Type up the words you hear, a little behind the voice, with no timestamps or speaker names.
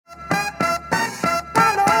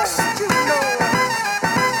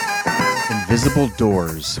Invisible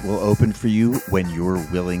doors will open for you when you're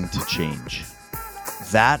willing to change.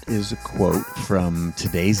 That is a quote from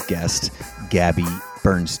today's guest, Gabby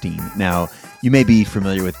Bernstein. Now, you may be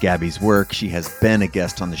familiar with Gabby's work. She has been a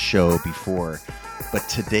guest on the show before, but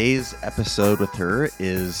today's episode with her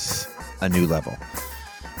is a new level.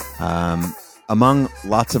 Among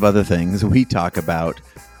lots of other things, we talk about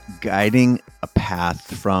guiding a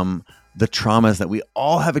path from the traumas that we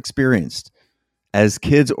all have experienced as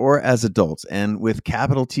kids or as adults, and with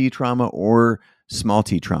capital T trauma or small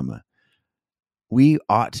t trauma. We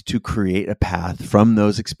ought to create a path from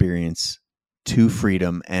those experiences to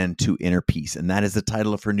freedom and to inner peace. And that is the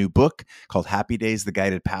title of her new book called Happy Days, The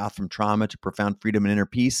Guided Path from Trauma to Profound Freedom and Inner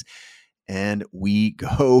Peace. And we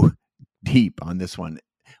go deep on this one.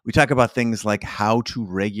 We talk about things like how to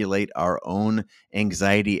regulate our own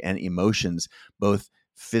anxiety and emotions, both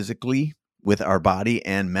physically with our body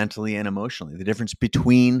and mentally and emotionally. The difference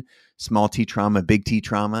between small t trauma, big T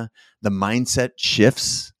trauma, the mindset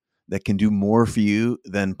shifts that can do more for you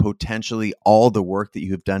than potentially all the work that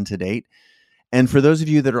you have done to date. And for those of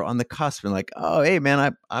you that are on the cusp and like, oh, hey,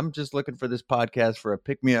 man, I'm just looking for this podcast for a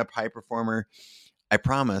pick-me-up high performer. I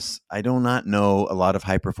promise I do not know a lot of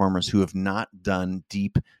high performers who have not done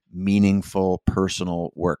deep, meaningful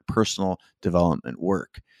personal work, personal development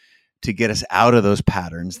work to get us out of those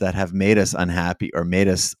patterns that have made us unhappy or made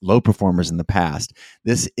us low performers in the past.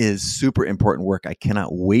 This is super important work. I cannot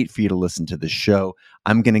wait for you to listen to this show.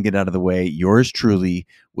 I'm going to get out of the way. Yours truly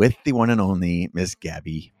with the one and only Miss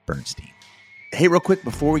Gabby Bernstein. Hey, real quick,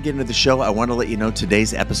 before we get into the show, I want to let you know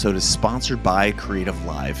today's episode is sponsored by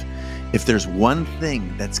CreativeLive. If there's one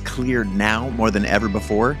thing that's clear now more than ever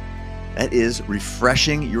before, that is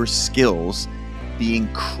refreshing your skills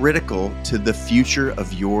being critical to the future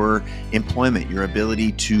of your employment, your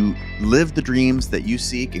ability to live the dreams that you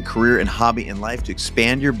seek in career and hobby and life, to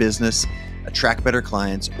expand your business, attract better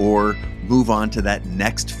clients, or move on to that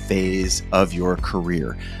next phase of your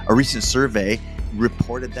career. A recent survey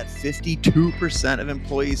reported that 52% of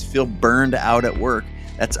employees feel burned out at work.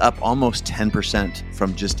 That's up almost 10%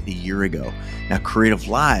 from just a year ago. Now,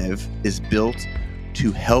 CreativeLive is built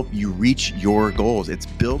to help you reach your goals. It's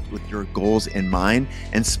built with your goals in mind,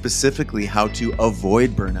 and specifically how to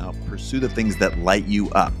avoid burnout, pursue the things that light you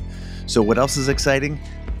up. So what else is exciting?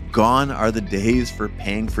 Gone are the days for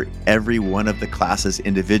paying for every one of the classes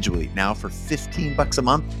individually. Now for $15 a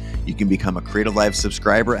month, you can become a CreativeLive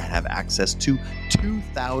subscriber and have access to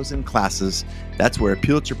 2,000 classes. That's where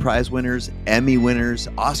Pulitzer Prize winners, Emmy winners,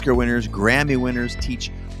 Oscar winners, Grammy winners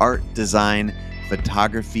teach art, design,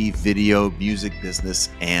 photography, video, music, business,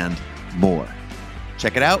 and more.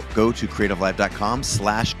 Check it out. Go to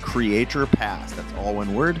creativelive.com/creatorpass. That's all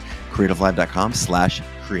one word,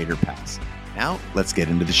 creativelive.com/creatorpass. Now, let's get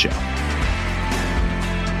into the show.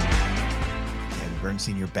 And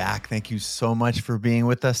Bernstein, you're back. Thank you so much for being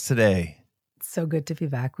with us today. So good to be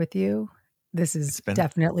back with you. This is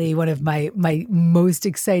definitely one of my most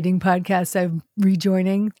exciting podcasts I'm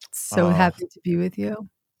rejoining. So happy to be with you.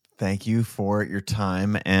 Thank you for your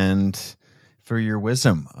time and for your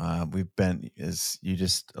wisdom. We've been, as you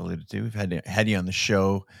just alluded to, we've had you on the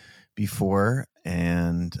show before,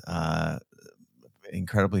 and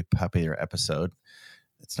incredibly popular episode.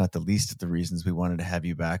 It's not the least of the reasons we wanted to have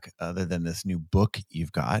you back, other than this new book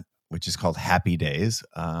you've got, which is called Happy Days.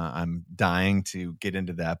 I'm dying to get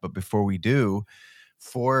into that, but before we do,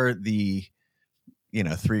 for the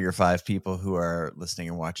 3 or 5 people who are listening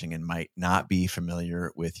and watching and might not be familiar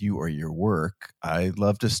with you or your work, I'd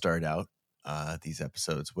love to start out these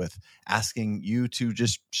episodes with asking you to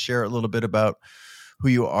just share a little bit about who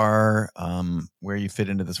you are, where you fit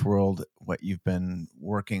into this world, what you've been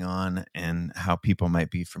working on, and how people might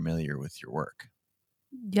be familiar with your work.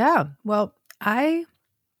 Yeah. Well, I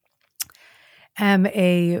am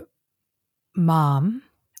a mom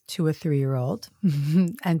to a 3-year-old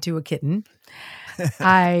and to a kitten.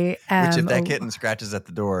 I am. Which, if that kitten scratches at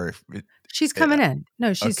the door, she's coming in.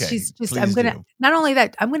 No, she's just. I'm gonna. Do. Not only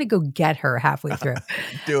that, I'm gonna go get her halfway through.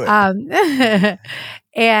 Do it.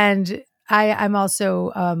 And I'm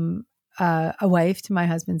also a wife to my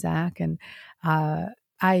husband Zach, and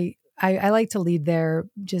I like to lead there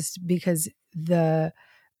just because I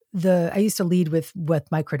used to lead with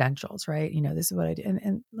my credentials, right? This is what I do.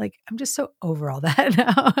 And like, I'm just so over all that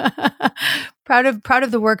now. proud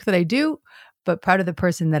of the work that I do, but proud of the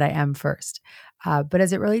person that I am first. But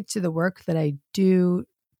as it relates to the work that I do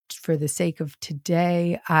for the sake of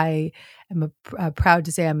today, I am proud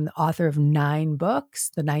to say I'm the author of 9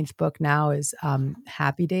 books. The 9th book now is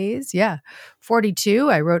Happy Days. Yeah.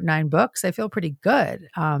 42. I wrote 9 books. I feel pretty good.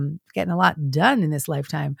 Getting a lot done in this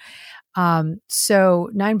lifetime. So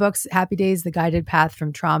 9 books. Happy Days, The Guided Path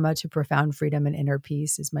from Trauma to Profound Freedom and Inner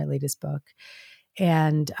Peace is my latest book.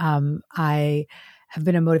 And I have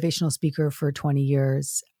been a motivational speaker for 20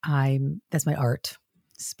 years. That's my art,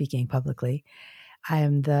 speaking publicly. I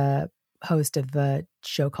am the host of a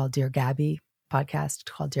show called Dear Gabby, podcast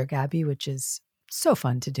called Dear Gabby, which is so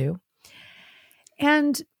fun to do.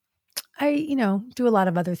 And I, do a lot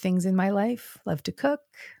of other things in my life. Love to cook,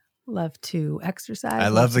 love to exercise. I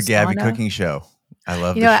love the Gabby cooking show. I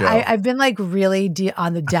love the show. I've been like really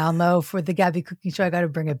on the down low for the Gabby cooking show. I got to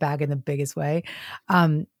bring it back in the biggest way.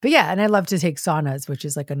 But yeah, and I love to take saunas, which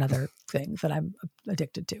is like another thing that I'm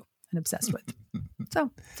addicted to and obsessed with.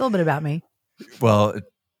 So it's a little bit about me. Well,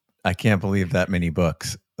 I can't believe that many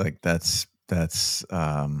books. Like that's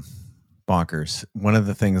bonkers. One of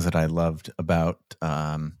the things that I loved about,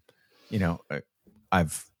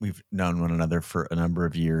 we've known one another for a number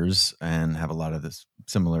of years and have a lot of this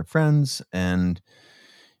similar friends. And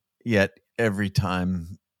yet every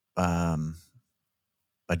time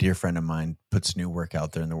a dear friend of mine puts new work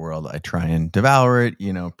out there in the world, I try and devour it,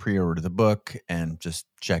 pre-order the book and just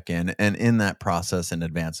check in. And in that process, in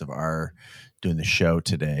advance of our doing the show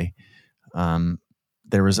today,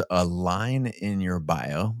 there was a line in your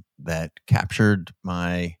bio that captured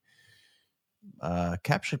my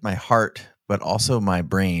heart, but also my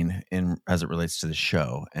brain as it relates to the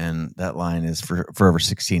show. And that line is for over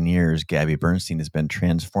 16 years, Gabby Bernstein has been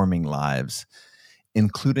transforming lives,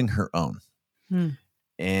 including her own.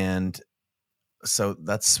 And so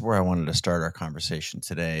that's where I wanted to start our conversation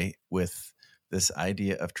today, with this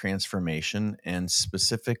idea of transformation, and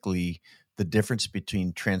specifically the difference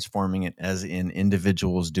between transforming it as in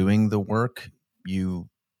individuals doing the work, you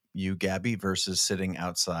Gabby, versus sitting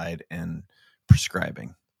outside and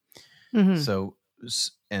prescribing. So,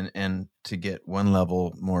 and to get one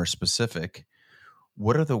level more specific,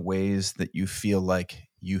 what are the ways that you feel like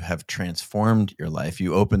you have transformed your life?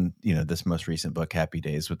 You opened, this most recent book, Happy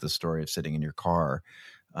Days, with the story of sitting in your car.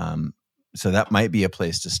 So that might be a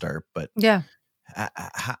place to start, but yeah,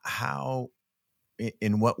 how,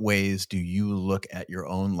 in what ways do you look at your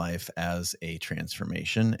own life as a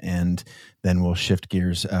transformation? And then we'll shift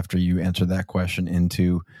gears after you answer that question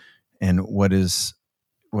into, and what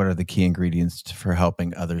are the key ingredients for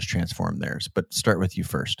helping others transform theirs? But start with you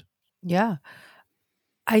first. Yeah.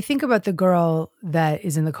 I think about the girl that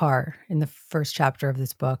is in the car in the first chapter of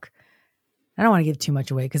this book. I don't want to give too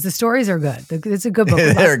much away because the stories are good. It's a good book.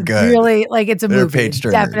 They're good. Really, like it's a They're movie. page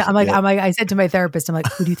turners. I'm like, I said to my therapist, I'm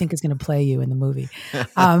like, who do you think is going to play you in the movie?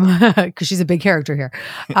 Because she's a big character here.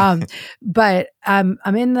 But I'm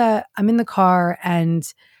in the car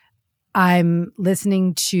and I'm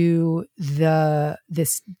listening to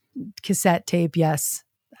this cassette tape. Yes,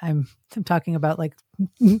 I'm talking about like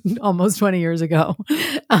almost 20 years ago,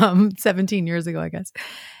 17 years ago, I guess.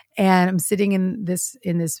 And I'm sitting in this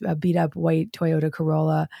beat up white Toyota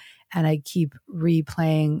Corolla, and I keep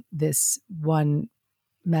replaying this one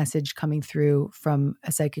message coming through from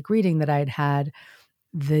a psychic reading that I had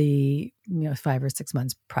 5 or 6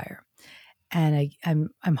 months prior. And I'm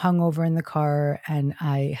hungover in the car, and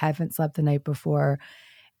I haven't slept the night before,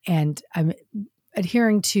 and I'm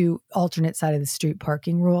adhering to alternate side of the street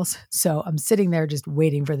parking rules. So I'm sitting there just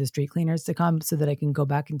waiting for the street cleaners to come so that I can go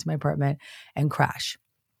back into my apartment and crash.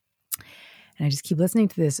 And I just keep listening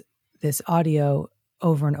to this audio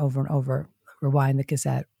over and over and over. Rewind the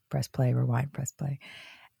cassette, press play, rewind, press play.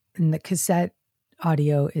 And the cassette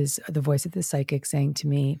audio is the voice of the psychic saying to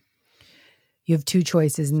me, you have 2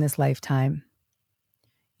 choices in this lifetime.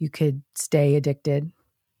 You could stay addicted,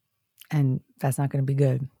 and that's not going to be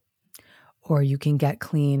good. Or you can get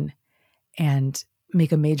clean and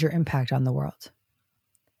make a major impact on the world.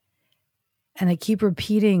 And I keep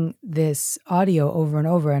repeating this audio over and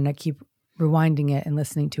over, and I keep rewinding it and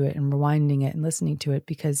listening to it and rewinding it and listening to it,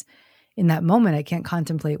 because in that moment, I can't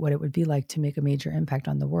contemplate what it would be like to make a major impact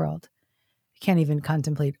on the world. I can't even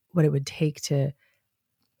contemplate what it would take to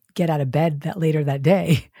get out of bed later that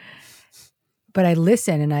day. But I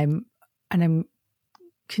listen, and I'm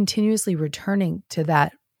continuously returning to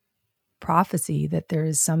that prophecy that there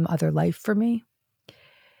is some other life for me.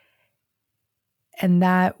 And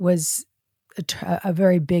that was a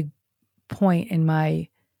very big point in my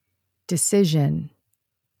decision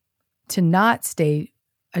to not stay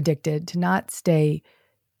addicted, to not stay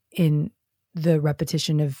in the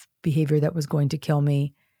repetition of behavior that was going to kill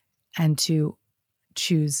me, and to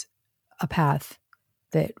choose a path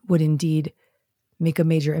that would indeed make a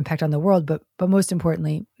major impact on the world, but most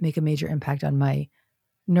importantly, make a major impact on my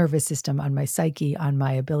nervous system, on my psyche, on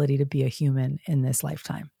my ability to be a human in this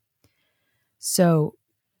lifetime. So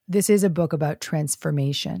this is a book about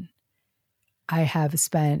transformation. I have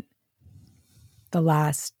spent the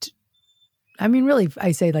last, I mean, really,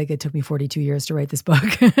 I say like it took me 42 years to write this book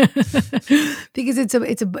because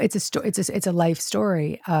it's a life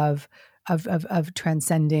story of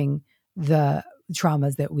transcending the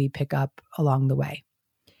traumas that we pick up along the way.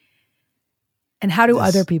 And how do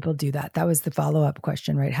other people do that? That was the follow-up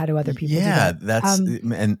question, right? How do other people do that?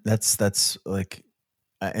 Yeah, that's like,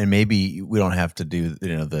 and maybe we don't have to do,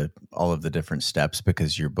 all of the different steps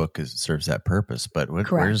because your book serves that purpose. But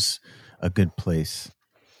where's a good place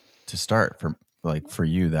to start for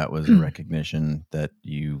you? That was a recognition that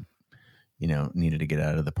you needed to get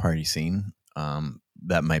out of the party scene.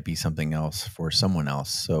 That might be something else for someone else.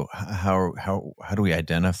 So how do we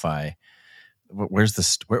identify? What's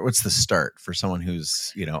the start for someone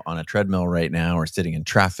who's on a treadmill right now, or sitting in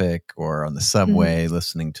traffic, or on the subway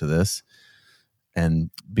listening to this?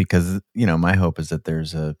 And because my hope is that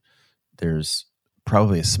there's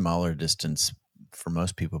probably a smaller distance for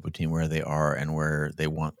most people between where they are and where they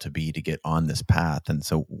want to be to get on this path. And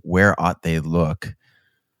so where ought they look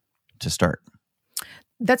to start?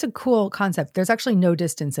 That's a cool concept. There's actually no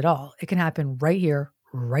distance at all. It can happen right here,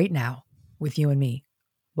 right now, with you and me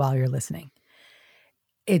while you're listening.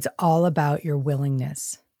 It's all about your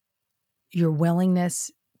willingness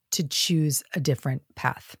to choose a different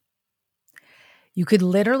path. You could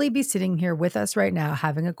literally be sitting here with us right now,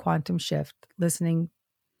 having a quantum shift, listening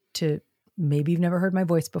to, maybe you've never heard my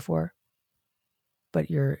voice before,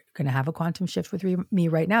 but you're going to have a quantum shift with me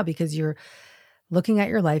right now because you're looking at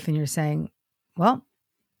your life and you're saying, well,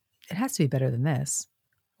 it has to be better than this,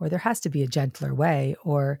 or there has to be a gentler way,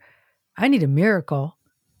 or I need a miracle.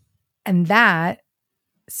 And that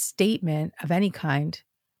statement of any kind,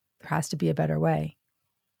 there has to be a better way,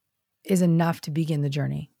 is enough to begin the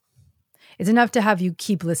journey. It's enough to have you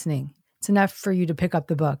keep listening. It's enough for you to pick up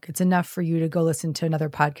the book. It's enough for you to go listen to another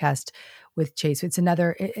podcast with Chase.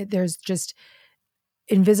 There's just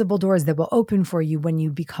invisible doors that will open for you when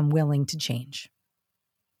you become willing to change.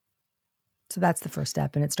 So that's the first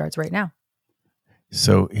step, and it starts right now.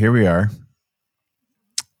 So here we are.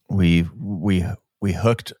 We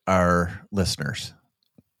hooked our listeners.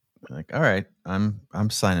 Like, all right, I'm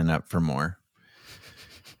signing up for more.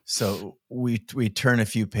 So we turn a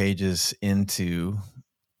few pages into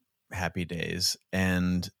Happy Days,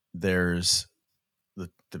 and there's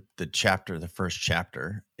the chapter. The first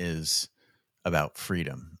chapter is about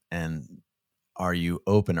freedom. And are you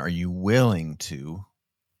open? Are you willing to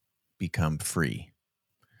become free?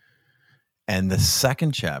 And the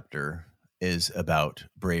second chapter is about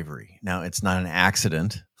bravery. Now, it's not an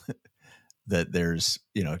accident that there's,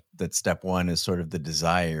 that step one is sort of the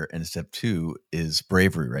desire and step two is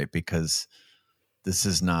bravery, right? Because this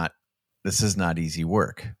is not easy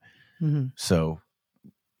work. Mm-hmm. So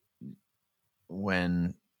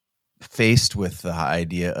when faced with the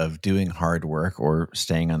idea of doing hard work or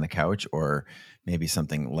staying on the couch, or maybe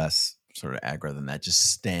something less sort of aggro than that,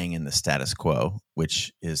 just staying in the status quo,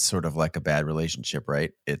 which is sort of like a bad relationship,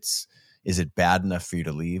 right? Is it bad enough for you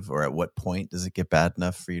to leave? Or at what point does it get bad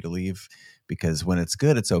enough for you to leave? Because when it's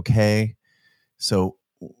good, it's okay. So,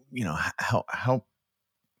 how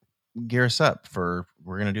gear us up for,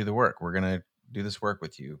 we're going to do the work. We're going to do this work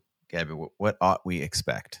with you, Gabby. What ought we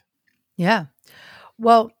expect? Yeah.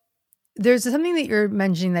 Well, there's something that you're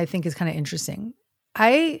mentioning that I think is kind of interesting.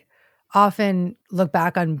 I often look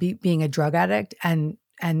back on being a drug addict, and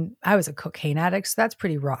I was a cocaine addict, so that's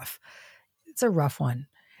pretty rough. It's a rough one.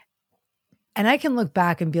 And I can look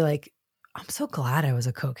back and be like, I'm so glad I was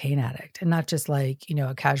a cocaine addict and not just like,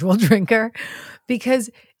 a casual drinker, because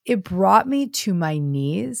it brought me to my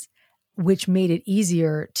knees, which made it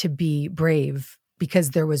easier to be brave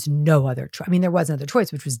because there was no other choice. I mean, there was another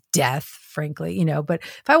choice, which was death, frankly, but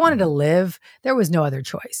if I wanted to live, there was no other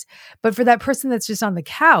choice. But for that person that's just on the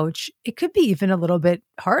couch, it could be even a little bit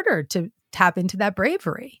harder to tap into that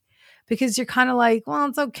bravery, because you're kind of like, well,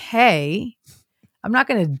 it's okay. I'm not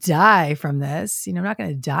going to die from this. I'm not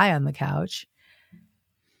going to die on the couch.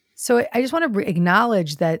 So I just want to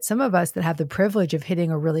acknowledge that some of us that have the privilege of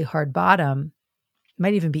hitting a really hard bottom, it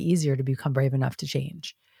might even be easier to become brave enough to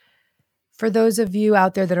change. For those of you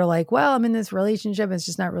out there that are like, well, I'm in this relationship, and it's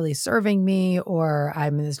just not really serving me, or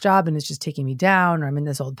I'm in this job and it's just taking me down, or I'm in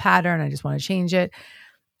this old pattern, I just want to change it.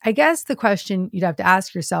 I guess the question you'd have to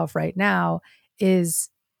ask yourself right now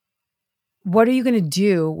is, what are you going to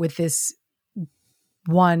do with this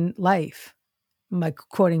one life? I'm like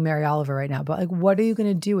quoting Mary Oliver right now, but like, what are you going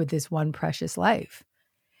to do with this one precious life?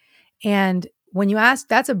 And when you ask,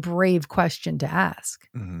 that's a brave question to ask.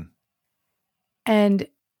 Mm-hmm. And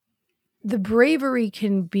the bravery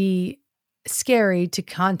can be scary to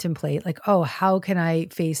contemplate, like, oh, how can I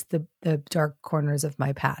face the dark corners of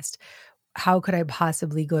my past? How could I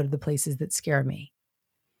possibly go to the places that scare me?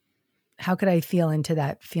 How could I feel into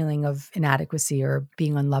that feeling of inadequacy or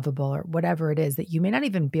being unlovable or whatever it is that you may not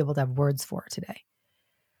even be able to have words for today?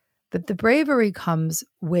 But the bravery comes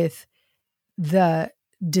with the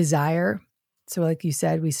desire. So like you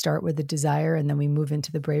said, we start with the desire and then we move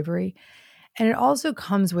into the bravery. And it also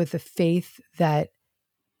comes with the faith that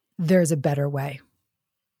there's a better way.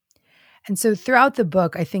 And so throughout the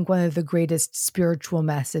book, I think one of the greatest spiritual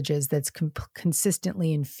messages that's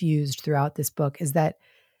consistently infused throughout this book is that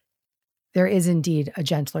there is indeed a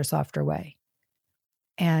gentler, softer way.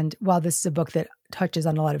 And while this is a book that touches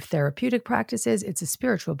on a lot of therapeutic practices, it's a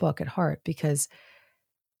spiritual book at heart, because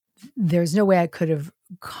there's no way I could have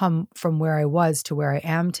come from where I was to where I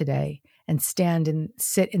am today and stand and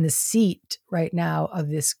sit in the seat right now of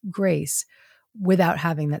this grace without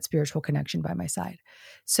having that spiritual connection by my side.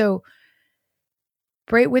 So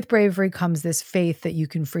with bravery comes this faith that you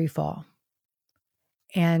can free fall.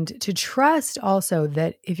 And to trust also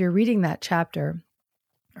that if you're reading that chapter,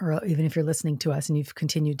 or even if you're listening to us and you've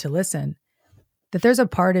continued to listen, that there's a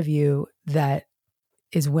part of you that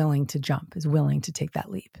is willing to jump, is willing to take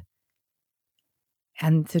that leap.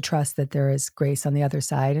 And to trust that there is grace on the other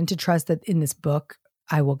side, and to trust that in this book,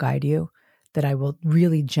 I will guide you, that I will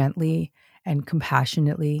really gently and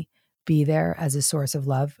compassionately be there as a source of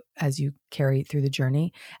love as you carry through the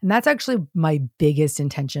journey. And that's actually my biggest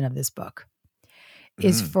intention of this book,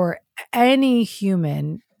 is for any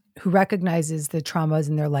human who recognizes the traumas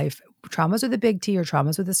in their life, traumas with a big T or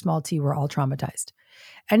traumas with a small t, we're all traumatized.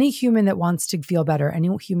 Any human that wants to feel better, any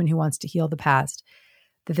human who wants to heal the past,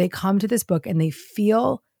 that they come to this book and they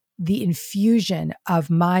feel the infusion of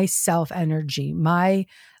my self energy, my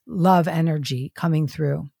love energy coming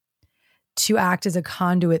through, to act as a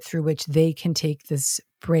conduit through which they can take this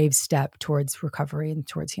brave step towards recovery and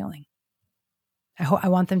towards healing. I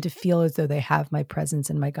want them to feel as though they have my presence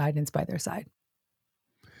and my guidance by their side.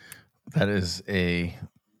 That is an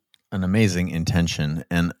amazing intention.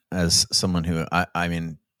 And as someone who, I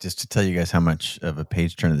mean, just to tell you guys how much of a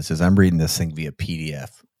page turner this is, I'm reading this thing via PDF.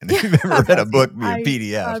 And if you've ever read a book via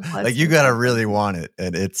PDF, like, you got to really want it.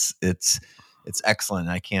 And it's excellent.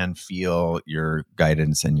 I can feel your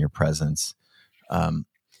guidance and your presence.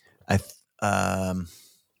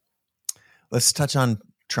 Let's touch on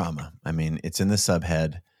trauma. I mean, it's in the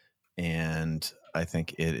subhead, and I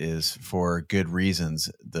think it is for good reasons.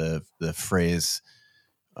 The phrase,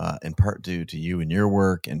 in part due to you and your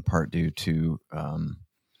work, in part due to,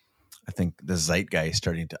 I think, the zeitgeist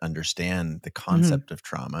starting to understand the concept of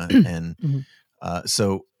trauma. And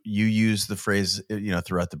so you use the phrase,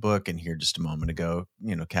 throughout the book, and here just a moment ago,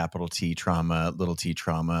 capital T trauma, little t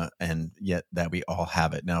trauma, and yet that we all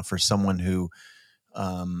have it. Now, for someone who,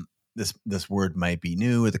 this word might be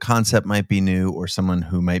new, or the concept might be new, or someone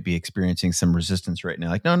who might be experiencing some resistance right now,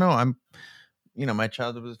 like, no, I'm, my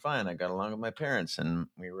childhood was fine. I got along with my parents, and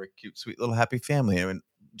we were a cute, sweet little happy family. I mean,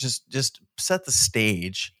 just set the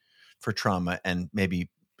stage for trauma, and maybe,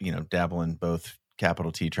 dabble in both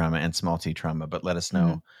capital T trauma and small t trauma, but let us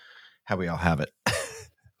know how we all have it.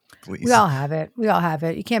 Please. We all have it. We all have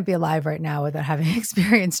it. You can't be alive right now without having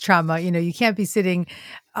experienced trauma. You can't be sitting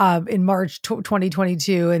in March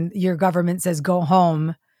 2022 and your government says go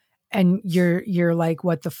home, and you're like,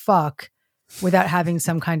 what the fuck, without having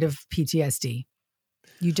some kind of PTSD.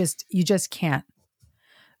 You just can't.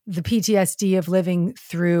 The PTSD of living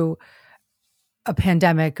through a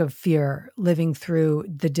pandemic of fear, living through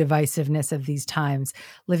the divisiveness of these times,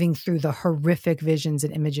 living through the horrific visions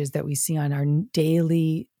and images that we see on our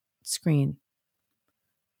daily screen.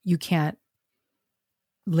 You can't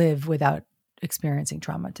live without experiencing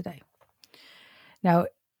trauma today. Now,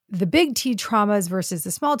 the big T traumas versus the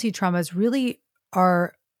small T traumas really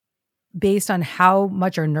are based on how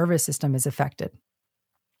much our nervous system is affected,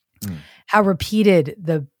 how repeated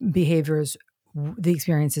the behaviors, the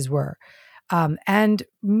experiences were. And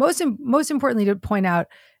most importantly, to point out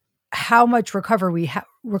how much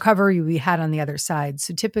recovery we had on the other side.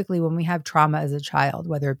 So typically when we have trauma as a child,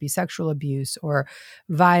 whether it be sexual abuse or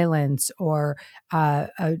violence or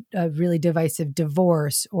a really divisive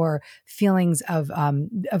divorce or feelings of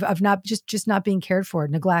not just not being cared for,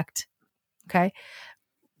 neglect, okay?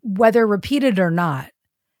 Whether repeated or not,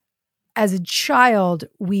 as a child,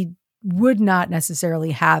 we would not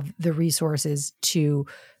necessarily have the resources to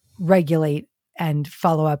regulate and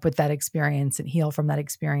follow up with that experience and heal from that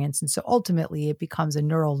experience. And so ultimately it becomes a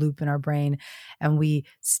neural loop in our brain, and we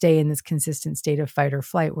stay in this consistent state of fight or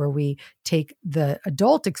flight where we take the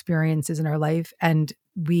adult experiences in our life and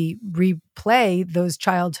we replay those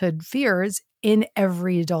childhood fears in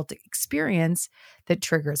every adult experience that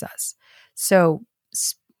triggers us. So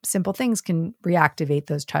simple things can reactivate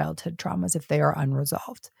those childhood traumas if they are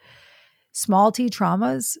unresolved. Small T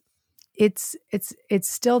traumas, it's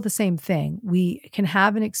still the same thing. We can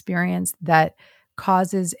have an experience that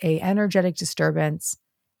causes a energetic disturbance,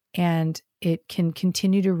 and it can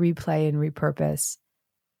continue to replay and repurpose.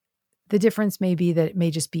 The difference may be that it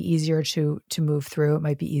may just be easier to move through. It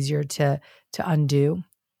might be easier to undo,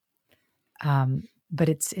 but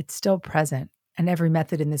it's still present. And every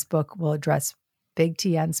method in this book will address big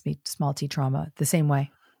T and small T trauma the same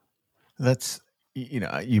way. That's,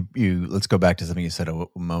 you let's go back to something you said a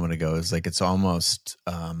moment ago. Is like, it's almost,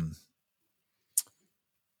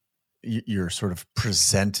 you're sort of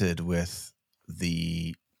presented with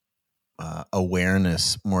the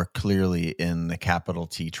awareness more clearly in the capital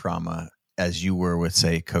T trauma as you were with,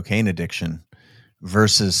 say, cocaine addiction,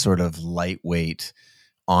 versus sort of lightweight,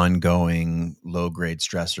 ongoing, low-grade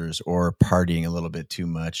stressors or partying a little bit too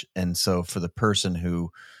much. And so for the person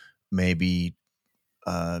who maybe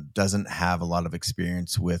doesn't have a lot of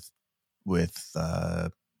experience with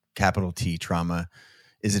capital T trauma,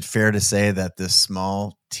 is it fair to say that this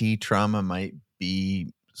small T trauma might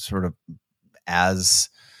be sort of as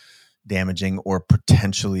damaging or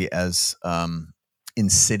potentially as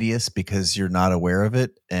insidious because you're not aware of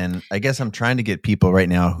it? And I guess I'm trying to get people right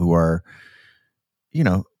now who are,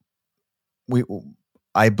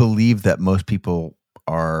 I believe that most people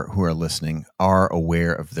who are listening are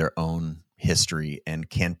aware of their own history and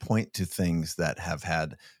can point to things that have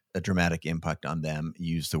had a dramatic impact on them,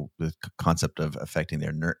 use the concept of affecting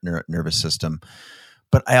their nervous system.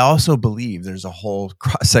 But I also believe there's a whole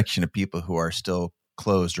cross section of people who are still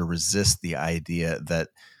closed or resist the idea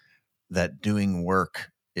that doing work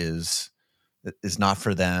is not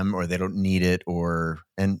for them, or they don't need it,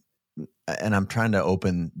 and I'm trying to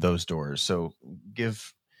open those doors. So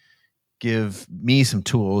give me some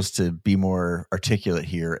tools to be more articulate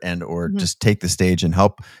here, and or just take the stage and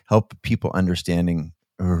help people understanding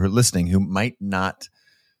or listening who might not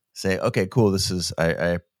say, okay, cool, this is,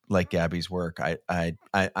 I like Gabby's work.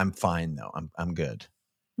 I'm fine though. I'm good.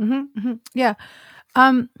 Yeah.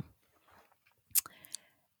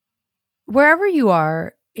 Wherever you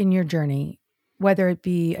are in your journey, whether it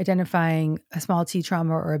be identifying a small T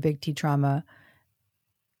trauma or a big T trauma,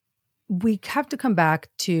 we have to come back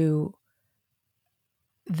to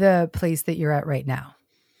the place that you're at right now.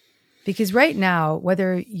 Because right now,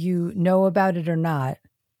 whether you know about it or not,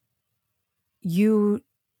 you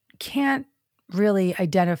can't really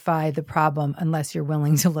identify the problem unless you're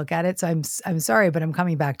willing to look at it. So I'm sorry, but I'm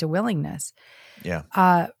coming back to willingness.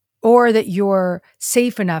 Yeah. Or that you're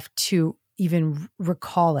safe enough to even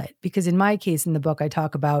recall it. Because in my case, in the book, I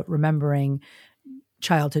talk about remembering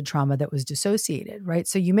childhood trauma that was dissociated, right?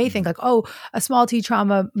 So you may think like, oh, a small T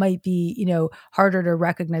trauma might be, harder to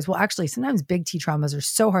recognize. Well, actually, sometimes big T traumas are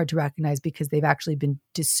so hard to recognize because they've actually been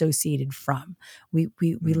dissociated from. We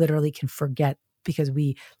literally can forget because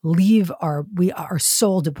our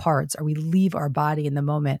soul departs, or we leave our body in the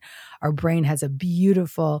moment. Our brain has a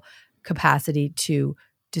beautiful capacity to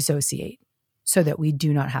dissociate so that we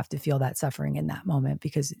do not have to feel that suffering in that moment,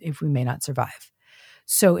 because if we may not survive.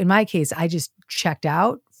 So in my case, I just checked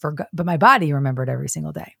out, but my body remembered every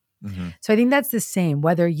single day. So I think that's the same,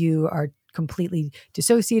 whether you are completely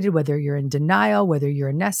dissociated, whether you're in denial, whether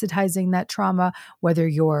you're anesthetizing that trauma, whether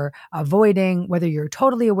you're avoiding, whether you're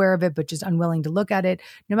totally aware of it, but just unwilling to look at it.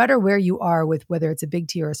 No matter where you are with whether it's a big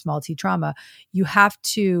T or a small T trauma, you have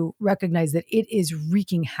to recognize that it is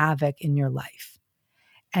wreaking havoc in your life.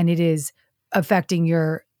 And it is affecting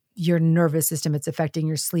your nervous system. It's affecting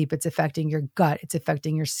your sleep. It's affecting your gut. It's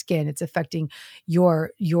affecting your skin. It's affecting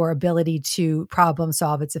your ability to problem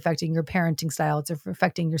solve. It's affecting your parenting style. It's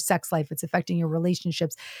affecting your sex life. It's affecting your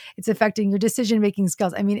relationships. It's affecting your decision-making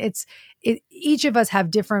skills. I mean, each of us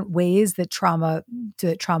have different ways that trauma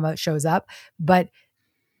shows up, but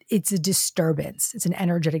it's a disturbance. It's an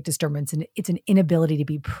energetic disturbance, and it's an inability to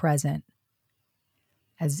be present.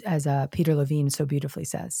 As Peter Levine so beautifully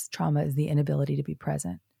says, trauma is the inability to be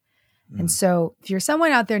present. And so if you're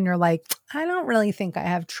someone out there and you're like, I don't really think I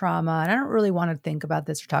have trauma and I don't really want to think about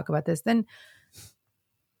this or talk about this, then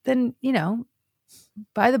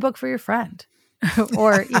buy the book for your friend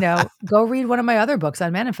or, go read one of my other books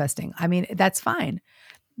on manifesting. I mean, that's fine.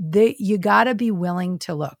 You got to be willing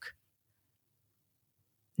to look,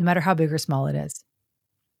 no matter how big or small it is.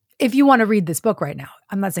 If you want to read this book right now,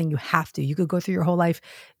 I'm not saying you have to. You could go through your whole life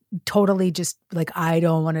totally just like, I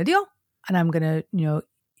don't want to deal, and I'm going to,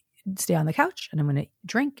 stay on the couch, and I'm going to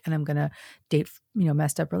drink, and I'm going to date,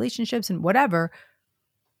 messed up relationships and whatever.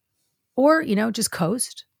 or, just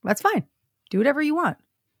coast. That's fine. Do whatever you want.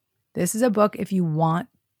 This is a book if you want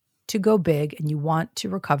to go big and you want to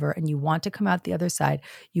recover and you want to come out the other side,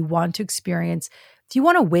 you want to experience, if you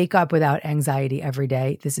want to wake up without anxiety every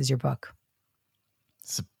day, this is your book.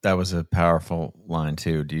 So that was a powerful line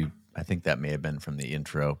too. I think that may have been from the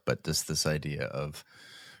intro, but just this idea of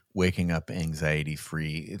waking up anxiety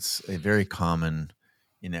free. It's a very common,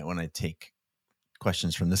 when I take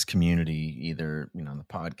questions from this community, either, on the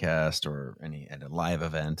podcast or at a live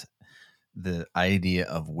event, the idea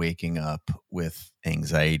of waking up with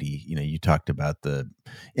anxiety, you talked about the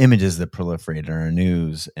images that proliferate in our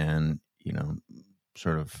news and,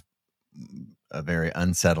 sort of a very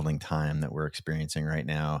unsettling time that we're experiencing right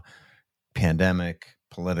now, pandemic,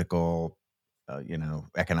 political,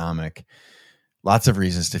 economic, lots of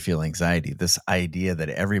reasons to feel anxiety. This idea that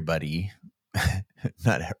everybody,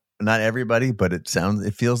 not everybody, but it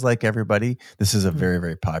feels like everybody, this is a very,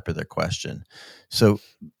 very popular question. So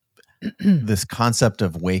this concept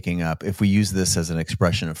of waking up, if we use this as an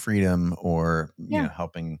expression of freedom or,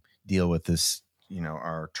 helping deal with this,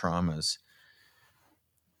 our traumas,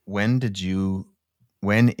 when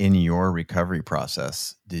in your recovery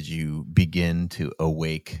process, did you begin to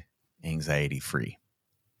awake anxiety free?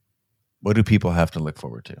 What do people have to look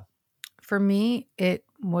forward to? For me, it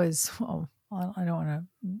was, I don't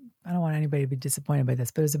want anybody to be disappointed by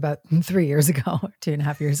this, but it was about 3 years ago,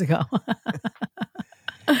 2.5 years ago.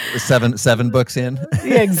 seven books in.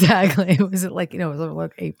 Yeah, exactly. It was like, it was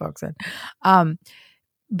like 8 books in.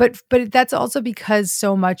 But that's also because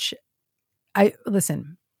so much, I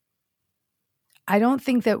don't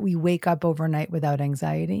think that we wake up overnight without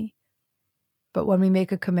anxiety, but when we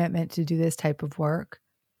make a commitment to do this type of work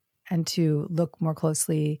and to look more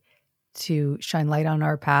closely, to shine light on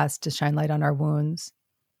our past, to shine light on our wounds,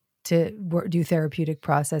 to do therapeutic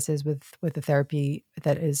processes with the therapy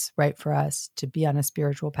that is right for us, to be on a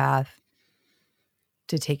spiritual path,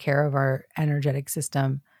 to take care of our energetic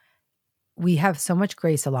system, we have so much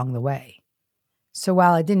grace along the way. So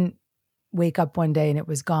while I didn't wake up one day and it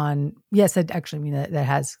was gone, yes, I actually mean that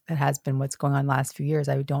has been what's going on the last few years.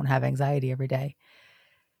 I don't have anxiety every day.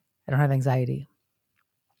 I don't have anxiety.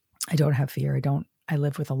 I don't have fear. I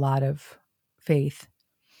live with a lot of faith.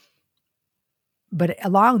 But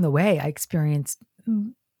along the way, I experienced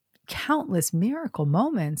countless miracle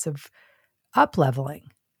moments of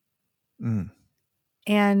up-leveling.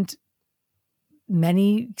 And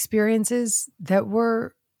many experiences that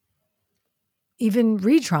were even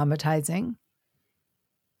re-traumatizing,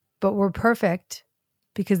 but were perfect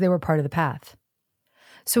because they were part of the path.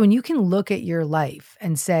 So when you can look at your life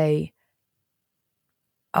and say,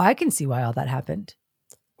 oh, I can see why all that happened,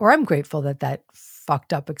 or I'm grateful that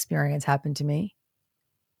fucked up experience happened to me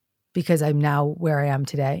because I'm now where I am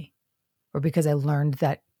today, or because I learned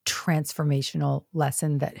that transformational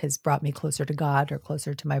lesson that has brought me closer to God or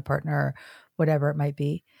closer to my partner, or whatever it might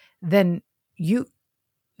be, then you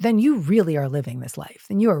really are living this life.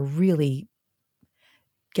 Then you are really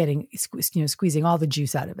squeezing all the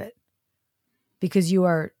juice out of it, because you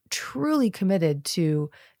are truly committed to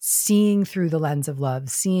seeing through the lens of love,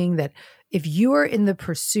 seeing that if you are in the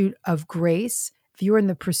pursuit of grace, if you are in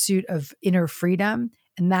the pursuit of inner freedom,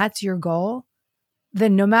 and that's your goal,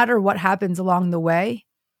 then no matter what happens along the way,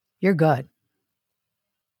 you're good.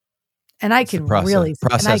 And It's the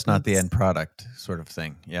process, not the end product sort of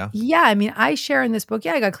thing. Yeah. Yeah. I mean, I share in this book,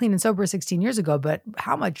 I got clean and sober 16 years ago, but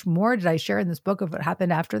how much more did I share in this book of what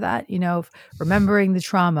happened after that? Of remembering the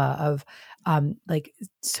trauma of like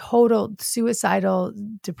total suicidal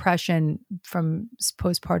depression from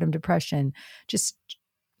postpartum depression, just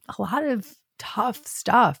a lot of tough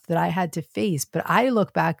stuff that I had to face. But I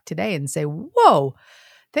look back today and say, whoa,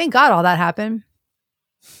 thank God all that happened.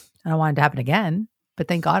 I don't want it to happen again, but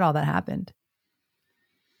thank God all that happened.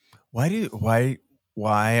 Why do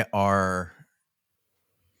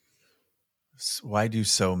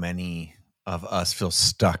so many of us feel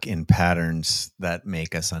stuck in patterns that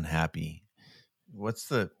make us unhappy? What's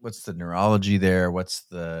the neurology there? What's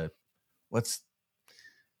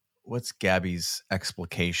Gabby's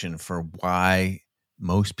explication for why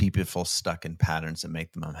most people feel stuck in patterns that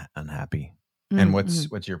make them unhappy? And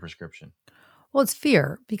what's your prescription? Well, it's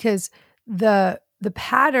fear, because the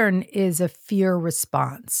pattern is a fear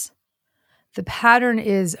response. The pattern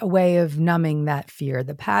is a way of numbing that fear.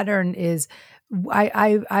 The pattern is,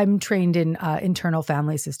 I'm trained in internal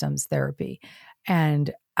family systems therapy,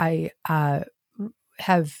 and I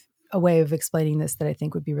have a way of explaining this that I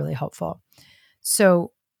think would be really helpful.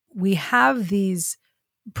 So we have these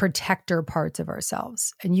protector parts of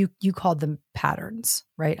ourselves, and you called them patterns,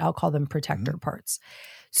 right? I'll call them protector parts.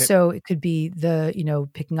 So it could be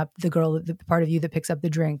picking up the part of you that picks up the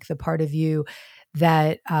drink, the part of you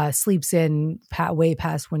that sleeps in way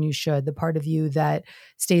past when you should, the part of you that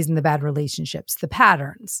stays in the bad relationships, the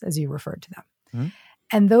patterns, as you referred to them. Mm-hmm.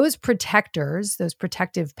 And those protectors, those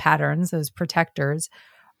protective patterns, those protectors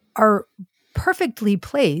are perfectly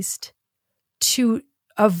placed to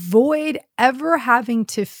avoid ever having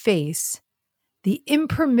to face the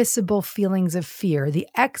impermissible feelings of fear, the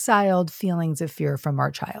exiled feelings of fear from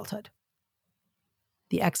our childhood,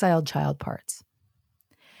 the exiled child parts.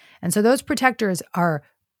 And so those protectors are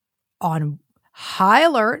on high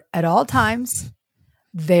alert at all times.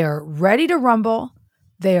 They're ready to rumble.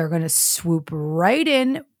 They are going to swoop right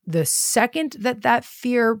in the second that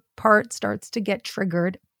fear part starts to get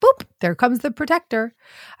triggered. Boop, there comes the protector.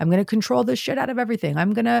 I'm going to control the shit out of everything.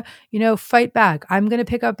 I'm going to, fight back. I'm going to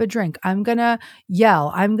pick up a drink. I'm going to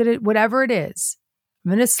yell. I'm going to, whatever it is, I'm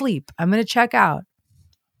going to sleep. I'm going to check out.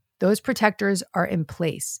 Those protectors are in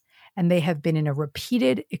place, and they have been in a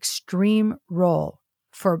repeated extreme role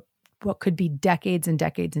for what could be decades and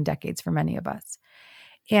decades and decades for many of us.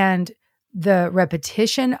 And the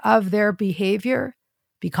repetition of their behavior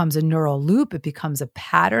becomes a neural loop. It becomes a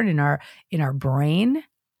pattern in our brain.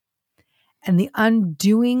 And the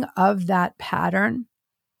undoing of that pattern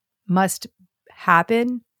must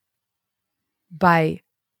happen by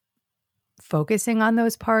focusing on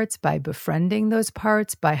those parts, by befriending those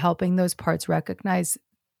parts, by helping those parts recognize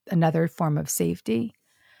another form of safety,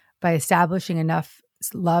 by establishing enough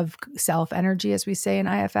love, self-energy, as we say in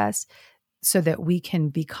IFS, so that we can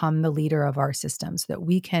become the leader of our system, so that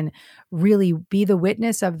we can really be the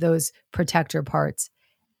witness of those protector parts,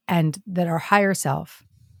 and that our higher self,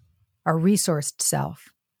 our resourced self,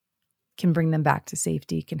 can bring them back to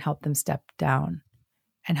safety, can help them step down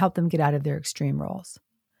and help them get out of their extreme roles.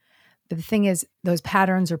 But the thing is, those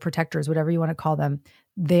patterns or protectors, whatever you want to call them,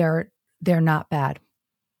 they're not bad.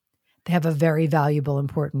 They have a very valuable,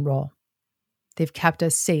 important role. They've kept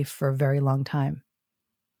us safe for a very long time.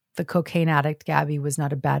 The cocaine addict, Gabby, was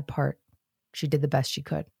not a bad part. She did the best she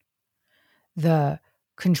could. The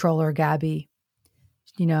controller, Gabby,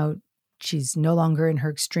 she's no longer in her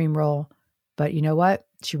extreme role, but you know what?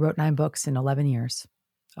 She wrote 9 books in 11 years.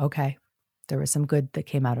 Okay. There was some good that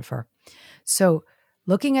came out of her. So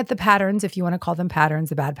looking at the patterns, if you want to call them patterns,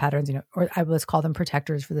 the bad patterns, or let's call them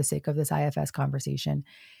protectors for the sake of this IFS conversation.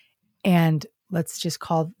 And let's just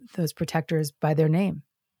call those protectors by their name.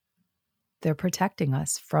 They're protecting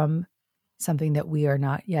us from something that we are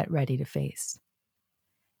not yet ready to face.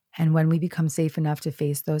 And when we become safe enough to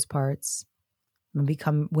face those parts, when we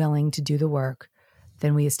become willing to do the work,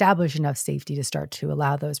 then we establish enough safety to start to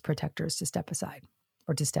allow those protectors to step aside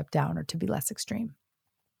or to step down or to be less extreme.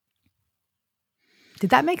 Did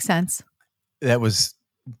that make sense? That was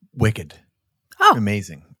wicked. Oh,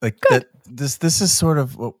 amazing. Like good. This is sort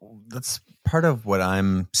of that's part of what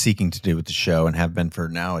I'm seeking to do with the show and have been for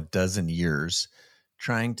now a dozen years,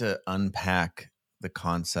 trying to unpack the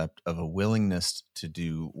concept of a willingness to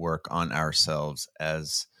do work on ourselves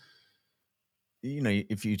as,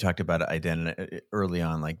 if you talked about identity early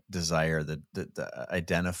on, like desire, the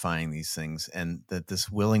identifying these things, and that this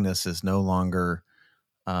willingness is no longer,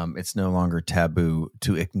 it's no longer taboo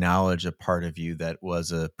to acknowledge a part of you that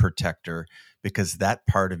was a protector, because that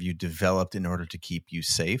part of you developed in order to keep you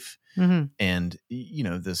safe. Mm-hmm. And,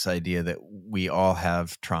 this idea that we all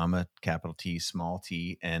have trauma, capital T, small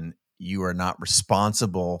t, and you are not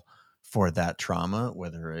responsible for that trauma,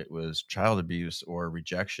 whether it was child abuse or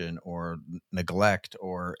rejection or neglect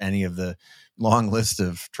or any of the long list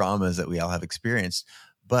of traumas that we all have experienced.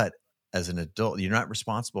 But as an adult, you're not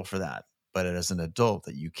responsible for that. But as an adult,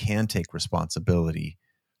 that you can take responsibility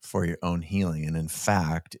for your own healing. And in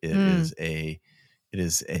fact, it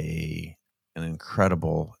is an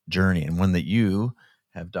incredible journey, and one that you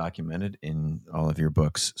have documented in all of your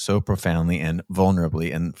books so profoundly and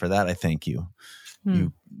vulnerably. And for that, I thank you.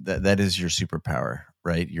 That is your superpower,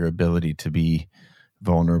 right? Your ability to be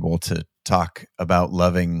vulnerable, to talk about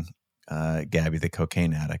loving Gabby, the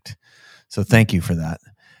cocaine addict. So thank you for that.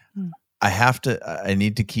 I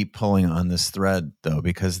need to keep pulling on this thread though,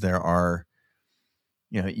 because there are,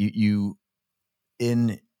 you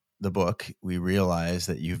in the book, we realize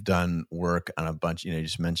that you've done work on a bunch, you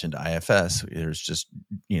just mentioned IFS. There's just,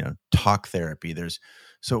 talk therapy.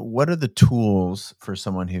 So what are the tools for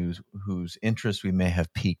someone whose interest we may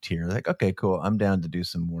have piqued here? Like, okay, cool. I'm down to do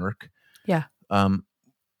some work. Yeah.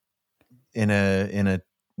 In a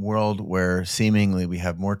world where seemingly we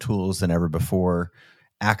have more tools than ever before,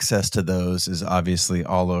 access to those is obviously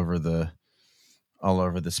all over the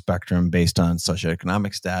spectrum, based on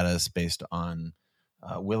socioeconomic status, based on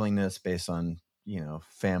willingness, based on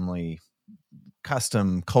family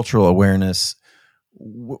custom, cultural awareness.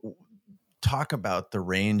 Talk about the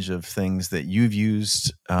range of things that you've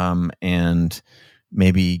used, and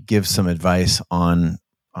maybe give some advice on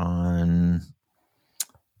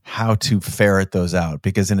how to ferret those out,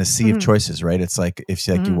 because in a sea of choices, right? It's like, if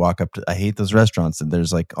you walk up to, I hate those restaurants and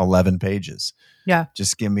there's like 11 pages. Yeah.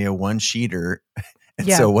 Just give me a one sheeter. And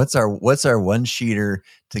Yeah. so what's our one sheeter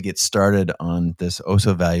to get started on this oh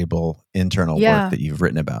so valuable internal work that you've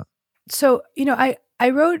written about? So, I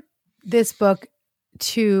wrote this book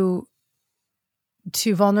to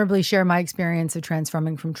vulnerably share my experience of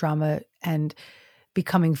transforming from trauma and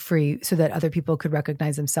becoming free, so that other people could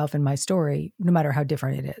recognize themselves in my story, no matter how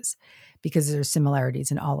different it is, because there's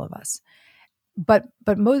similarities in all of us. But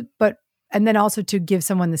and then also to give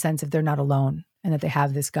someone the sense that they're not alone and that they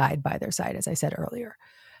have this guide by their side, as I said earlier.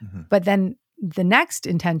 Mm-hmm. But then the next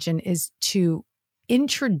intention is to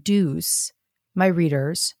introduce my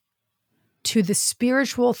readers to the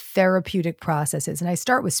spiritual therapeutic processes. And I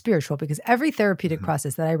start with spiritual because every therapeutic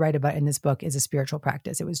process that I write about in this book is a spiritual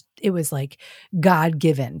practice. It was like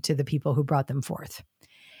God-given to the people who brought them forth.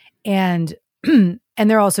 And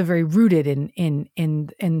they're also very rooted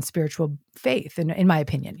in spiritual faith, in my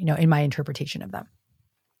opinion, in my interpretation of them.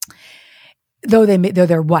 Though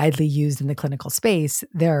they're widely used in the clinical space,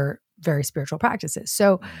 they're very spiritual practices.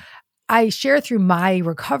 So I share through my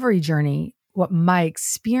recovery journey what my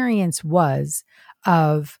experience was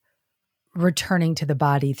of returning to the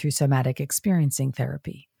body through somatic experiencing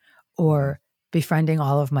therapy, or befriending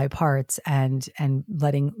all of my parts and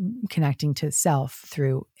connecting to self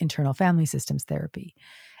through internal family systems therapy,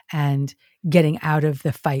 and getting out of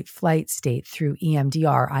the fight flight state through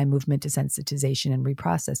EMDR, eye movement desensitization and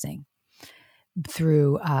reprocessing.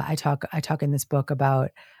 Through I talk in this book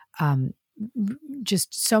about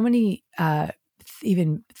just so many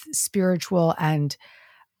even spiritual and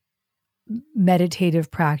meditative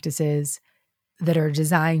practices that are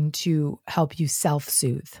designed to help you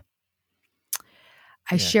self-soothe.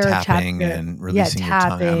 I share tapping a chapter and releasing your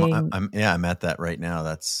tongue. I'm at that right now.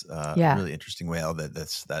 That's a really interesting way.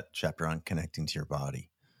 That's that chapter on connecting to your body.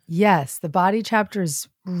 Yes, the body chapter is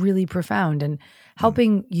really profound and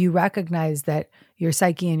helping you recognize that your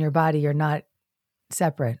psyche and your body are not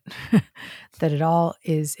separate, that it all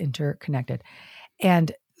is interconnected.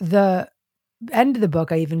 And the end of the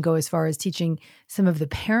book, I even go as far as teaching some of the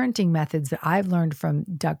parenting methods that I've learned from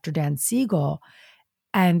Dr. Dan Siegel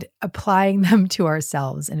and applying them to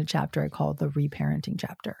ourselves in a chapter I call the reparenting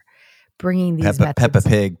chapter. Bringing these methods. Peppa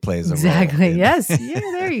Pig plays a role. Exactly. Yes. Yeah,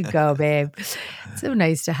 there you go, babe. It's so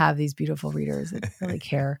nice to have these beautiful readers that really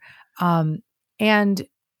care. And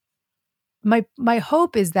my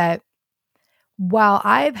hope is that while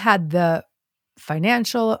I've had the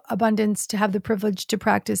financial abundance to have the privilege to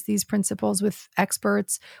practice these principles with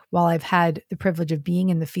experts, while I've had the privilege of being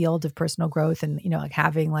in the field of personal growth and, like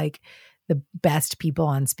having like the best people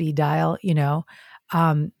on speed dial,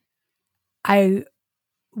 I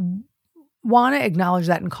want to acknowledge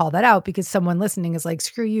that and call that out, because someone listening is like,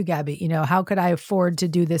 screw you, Gabby. How could I afford to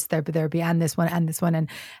do this therapy and this one and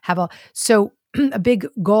have all. So a big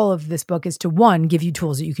goal of this book is to, one, give you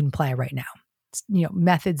tools that you can apply right now.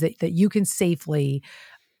 Methods that you can safely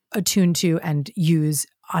attune to and use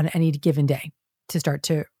on any given day to start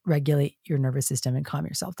to regulate your nervous system and calm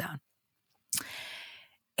yourself down.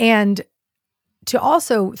 And to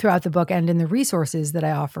also, throughout the book and in the resources that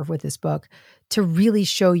I offer with this book, to really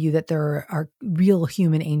show you that there are real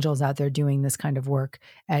human angels out there doing this kind of work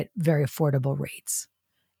at very affordable rates.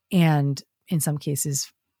 And in some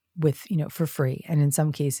cases with, for free. And in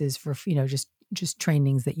some cases for, just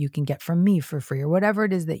trainings that you can get from me for free, or whatever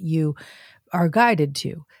it is that you are guided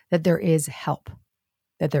to, that there is help.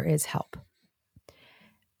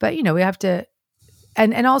 But, we have to,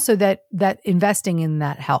 and also that investing in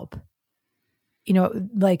that help,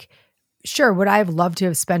 sure, would I have loved to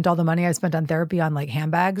have spent all the money I spent on therapy on like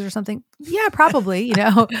handbags or something? Yeah, probably,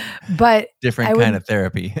 but different kind of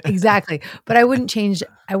therapy. Exactly. But I wouldn't change.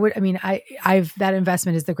 That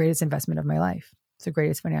investment is the greatest investment of my life. It's the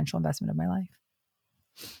greatest financial investment of my life.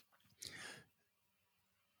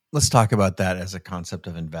 Let's talk about that as a concept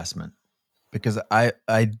of investment, because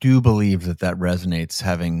I do believe that resonates,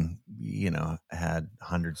 having, had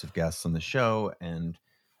hundreds of guests on the show and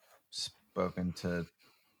spoken to,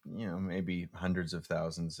 maybe hundreds of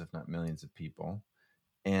thousands, if not millions of people.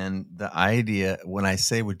 And the idea, when I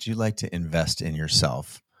say, would you like to invest in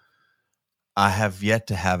yourself? I have yet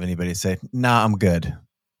to have anybody say, nah, I'm good.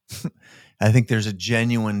 I think there's a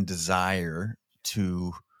genuine desire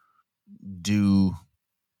to do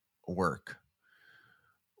work.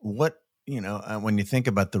 What, when you think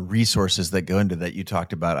about the resources that go into that, you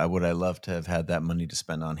talked about, would I love to have had that money to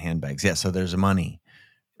spend on handbags? Yeah. So there's money,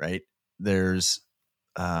 right? There's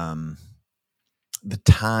the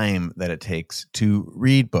time that it takes to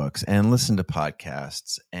read books and listen to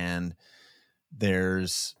podcasts. And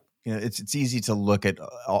there's, it's easy to look at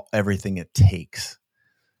everything it takes,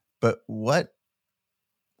 but what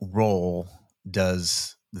role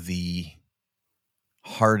does the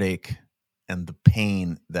heartache and the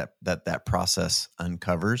pain that process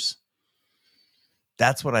uncovers?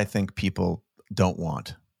 That's what I think people don't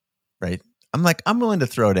want, right? I'm willing to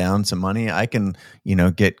throw down some money. I can,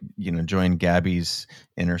 join Gabby's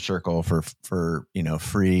inner circle for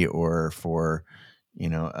free, or for,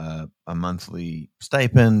 a monthly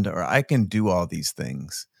stipend, or I can do all these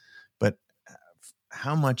things. But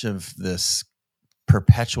how much of this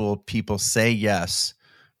perpetual people say yes,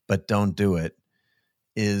 but don't do it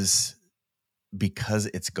is because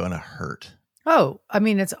it's going to hurt? Oh, I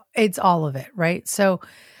mean, it's all of it, right? So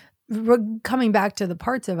coming back to the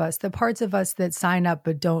parts of us that sign up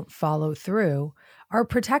but don't follow through are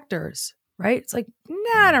protectors, right? It's like,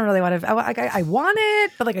 nah, I don't really want to. I want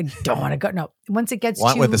it, but I don't want to go. No, once it gets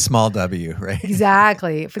with a small W, right?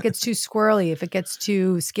 Exactly. If it gets too squirrely, if it gets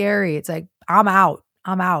too scary, it's like, I'm out.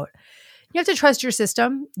 You have to trust your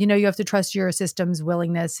system. You have to trust your system's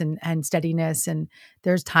willingness and steadiness. And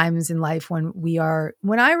there's times in life when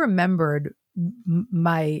I remembered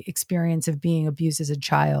my experience of being abused as a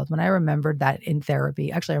child, when I remembered that in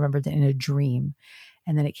therapy, actually I remembered it in a dream,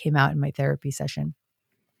 and then it came out in my therapy session.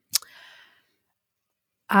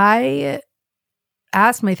 I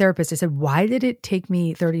asked my therapist, I said, why did it take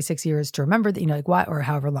me 36 years to remember that, why, or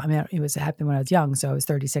however long, I mean, it happened when I was young. So I was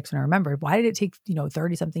 36 when I remembered. Why did it take,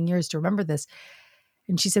 30 something years to remember this?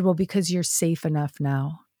 And she said, well, because you're safe enough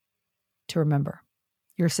now to remember.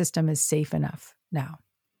 Your system is safe enough now.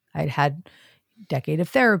 I'd had a decade of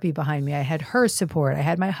therapy behind me. I had her support. I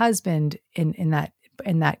had my husband in that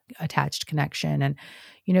attached connection. And,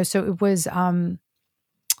 so it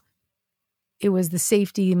was the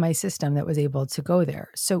safety in my system that was able to go there.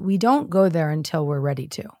 So we don't go there until we're ready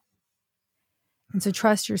to. And so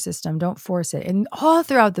trust your system. Don't force it. And all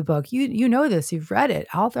throughout the book, you know this, you've read it.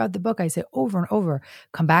 All throughout the book, I say over and over,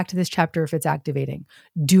 come back to this chapter if it's activating.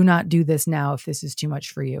 Do not do this now if this is too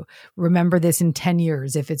much for you. Remember this in 10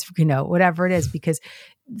 years if it's, whatever it is, because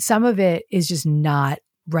some of it is just not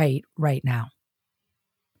right now.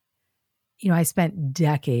 I spent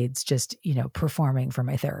decades just, performing for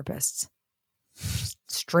my therapists.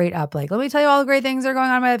 Straight up, let me tell you all the great things that are going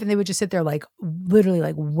on in my life. And they would just sit there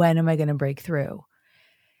literally when am I going to break through?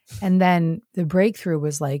 And then the breakthrough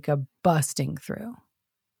was like a busting through.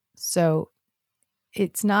 So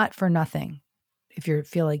it's not for nothing. If you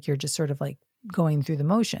feel like you're just sort of going through the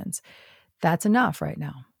motions, that's enough right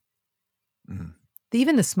now. Mm-hmm.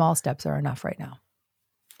 Even the small steps are enough right now.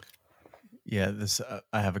 Yeah,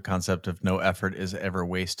 I have a concept of no effort is ever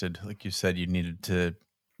wasted. Like you said, you needed to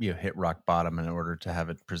hit rock bottom in order to have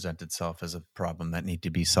it present itself as a problem that need to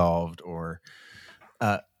be solved. Or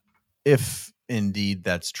if indeed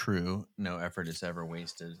that's true, no effort is ever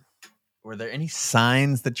wasted. Were there any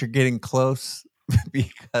signs that you're getting close?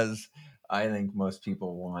 Because I think most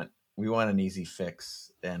people want an easy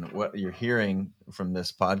fix. And what you're hearing from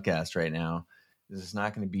this podcast right now is it's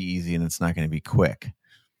not going to be easy and it's not going to be quick.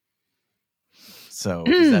 So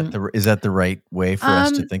is that the right way for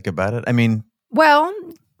us to think about it? I mean, well,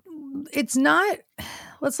 it's not.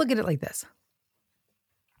 Let's look at it like this.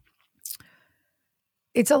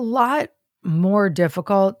 It's a lot more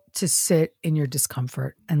difficult to sit in your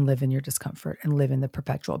discomfort and live in your discomfort and live in the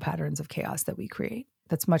perpetual patterns of chaos that we create.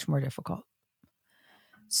 That's much more difficult.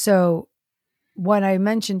 So what I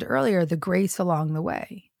mentioned earlier, the grace along the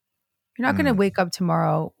way, you're not going to wake up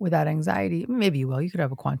tomorrow without anxiety. Maybe you will. You could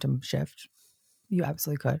have a quantum shift. You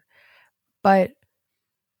absolutely could. But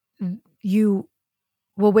you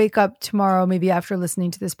will wake up tomorrow, maybe after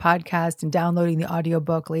listening to this podcast and downloading the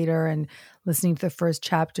audiobook later and listening to the first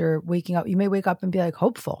chapter, waking up, you may wake up and be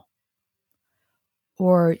hopeful.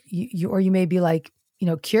 Or you may be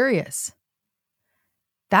curious.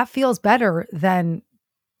 That feels better than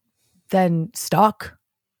stuck.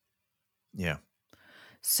 Yeah.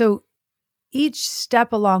 So each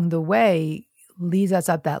step along the way leads us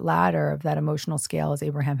up that ladder of that emotional scale, as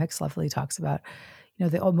Abraham Hicks lovely talks about.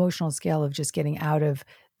 The emotional scale of just getting out of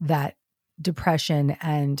that depression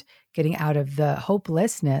and getting out of the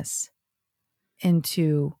hopelessness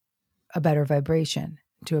into a better vibration,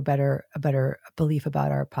 to a better belief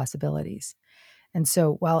about our possibilities. And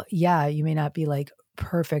so while, you may not be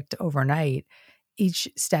perfect overnight, each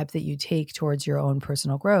step that you take towards your own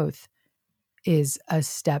personal growth is a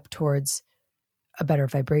step towards a better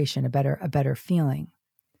vibration, a better feeling.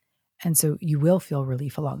 And so you will feel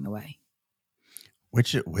relief along the way.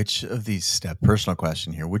 Which of these steps, personal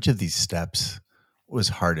question here, which of these steps was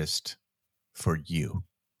hardest for you?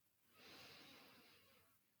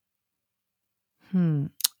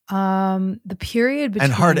 The period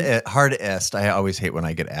between, and hardest. I always hate when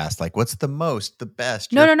I get asked, like, what's the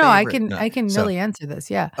best? No. I favorite? can really answer this.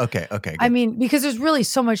 Yeah. Okay. Good. I mean, because there's really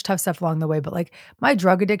so much tough stuff along the way, but like my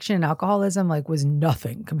drug addiction and alcoholism, like, was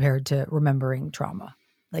nothing compared to remembering trauma.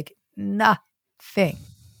 Like, nothing.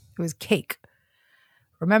 It was cake.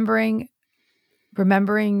 Remembering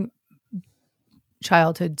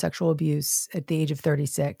childhood sexual abuse at the age of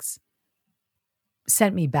 36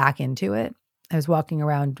 sent me back into it. I was walking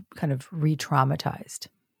around kind of re-traumatized,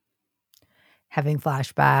 having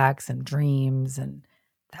flashbacks and dreams, and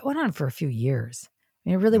that went on for a few years. I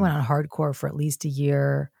mean, it really went on hardcore for at least a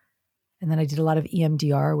year. And then I did a lot of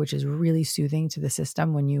EMDR, which is really soothing to the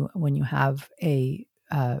system when you have a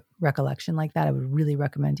recollection like that. I would really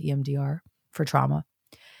recommend EMDR for trauma.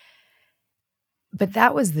 But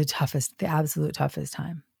that was the absolute toughest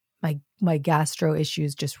time. My gastro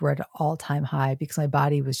issues just were at an all-time high because my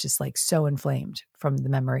body was just like so inflamed from the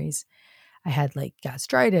memories. I had like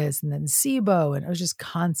gastritis and then SIBO, and it was just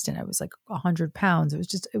constant. I was like 100 pounds.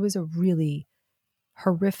 It was a really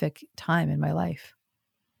horrific time in my life.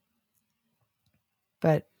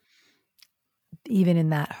 But even in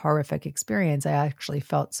that horrific experience, I actually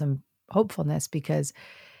felt some hopefulness because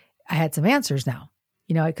I had some answers now.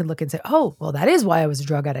 You know, I could look and say, oh, well, that is why I was a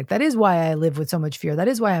drug addict. That is why I live with so much fear. That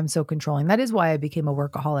is why I'm so controlling. That is why I became a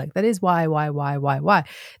workaholic. That is why.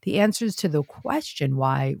 The answers to the question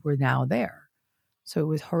why were now there. So it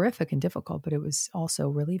was horrific and difficult, but it was also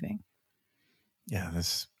relieving. Yeah,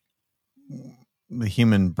 the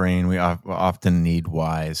human brain, we often need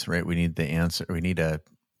whys, right? We need the answer. We need a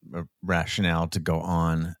rationale to go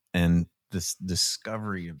on. And this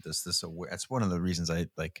discovery of that's one of the reasons I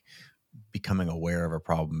like becoming aware of a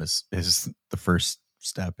problem is the first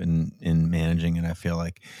step in managing. And I feel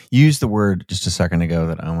like you used the word just a second ago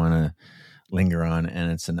that I want to linger on.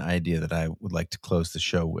 And it's an idea that I would like to close the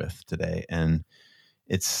show with today. And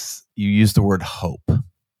you used the word hope.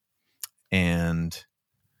 And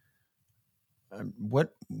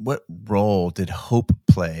what role did hope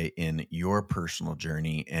play in your personal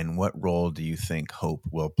journey? And what role do you think hope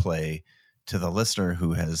will play to the listener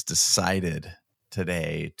who has decided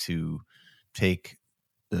today to take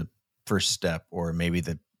the first step, or maybe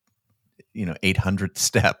the 800th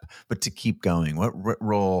step, but to keep going? What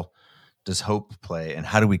role does hope play, and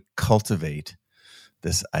how do we cultivate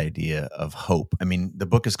this idea of hope? I mean, the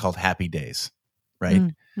book is called Happy Days, right?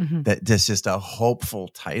 Mm-hmm. That's just a hopeful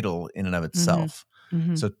title in and of itself.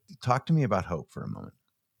 Mm-hmm. So talk to me about hope for a moment.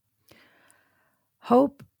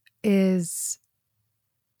 Hope is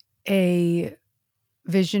a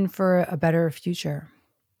vision for a better future.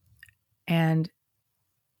 And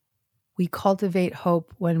we cultivate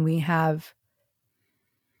hope when we have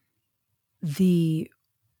the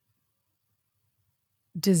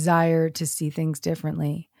desire to see things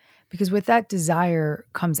differently. Because with that desire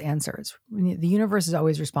comes answers. The universe is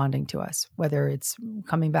always responding to us, whether it's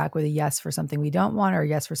coming back with a yes for something we don't want or a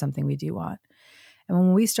yes for something we do want. And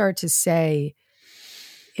when we start to say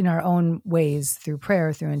in our own ways, through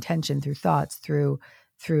prayer, through intention, through thoughts, through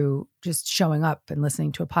just showing up and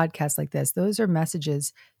listening to a podcast like this, those are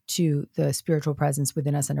messages to the spiritual presence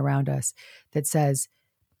within us and around us that says,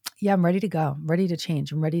 yeah, I'm ready to go. I'm ready to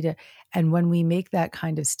change. I'm ready to. And when we make that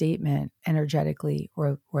kind of statement energetically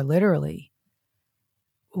or literally,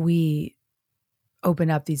 we open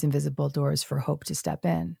up these invisible doors for hope to step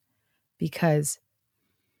in, because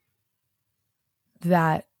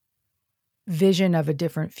that vision of a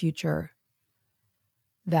different future,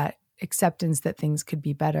 that acceptance that things could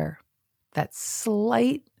be better, that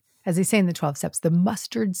slight, as they say in the 12 steps, the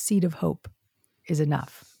mustard seed of hope is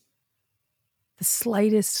enough. The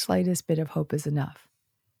slightest bit of hope is enough,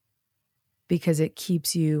 because it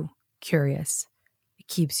keeps you curious. It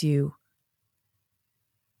keeps you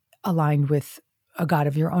aligned with a God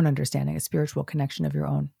of your own understanding, a spiritual connection of your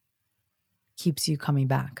own. Keeps you coming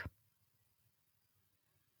back.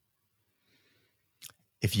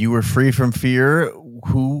 If you were free from fear,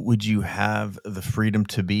 who would you have the freedom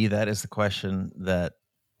to be? That is the question that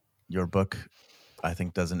your book, I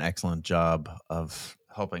think, does an excellent job of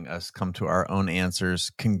helping us come to our own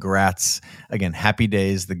answers. Congrats. Again, Happy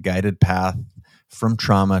Days, the guided path from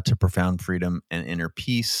trauma to profound freedom and inner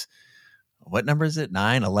peace. What number is it?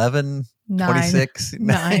 9, 11, 26?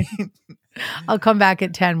 9. I'll come back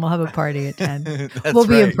at 10. We'll have a party at 10. We'll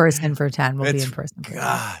be in person for 10. We'll be in person for 10.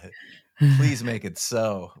 God. Please make it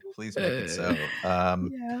so. Please make it so.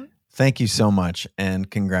 Yeah. Thank you so much, and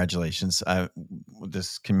congratulations.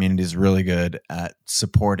 This community is really good at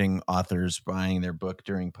supporting authors buying their book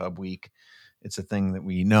during Pub Week. It's a thing that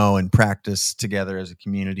we know and practice together as a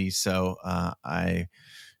community. So I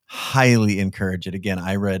highly encourage it. Again,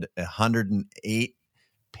 I read a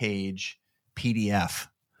 108-page PDF.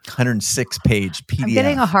 106-page PDF. I'm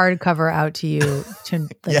getting a hardcover out to you to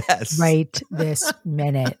yes. right this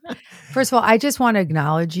minute. First of all, I just want to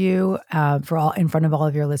acknowledge you in front of all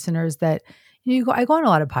of your listeners that I go on a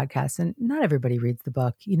lot of podcasts and not everybody reads the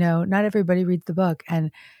book. Not everybody reads the book, and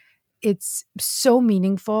it's so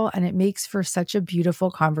meaningful, and it makes for such a beautiful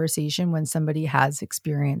conversation when somebody has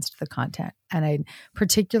experienced the content. And I,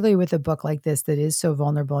 particularly with a book like this that is so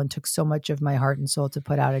vulnerable and took so much of my heart and soul to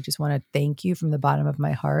put out, I just want to thank you from the bottom of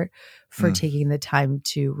my heart for taking the time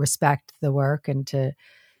to respect the work and to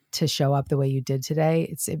show up the way you did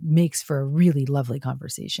today. It makes for a really lovely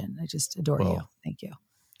conversation. I just adore you. Thank you.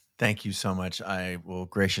 Thank you so much. I will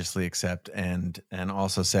graciously accept and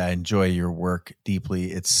also say I enjoy your work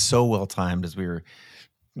deeply. It's so well timed, as we were,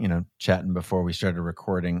 chatting before we started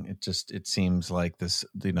recording. It seems like this,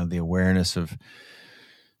 the awareness of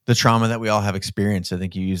the trauma that we all have experienced. I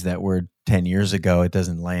think you used that word 10 years ago. It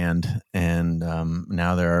doesn't land, and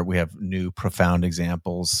now we have new profound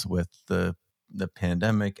examples with the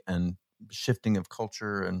pandemic and shifting of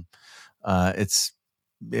culture, and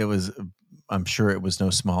I'm sure it was no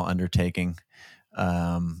small undertaking.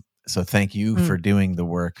 So thank you for doing the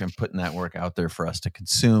work and putting that work out there for us to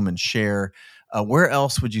consume and share. Where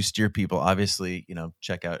else would you steer people? Obviously,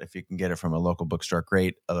 check out, if you can get it from a local bookstore,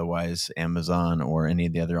 great. Otherwise, Amazon or any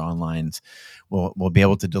of the other onlines will be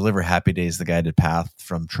able to deliver Happy Days, The Guided Path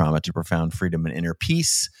from Trauma to Profound Freedom and Inner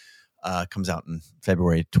Peace. Comes out in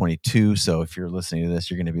February 22. So if you're listening to this,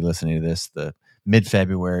 you're going to be listening to this the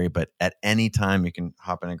mid-February, but at any time you can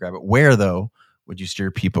hop in and grab it. Where, though, would you steer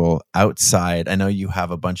people outside? I know you have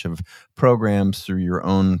a bunch of programs through your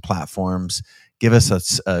own platforms. Give us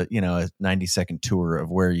a 90-second tour of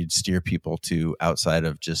where you'd steer people to outside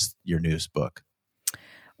of just your newest book.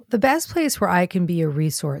 The best place where I can be a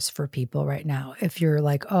resource for people right now, if you're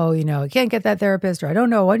like, I can't get that therapist, or I don't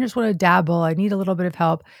know, I just want to dabble, I need a little bit of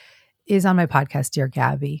help, is on my podcast, Dear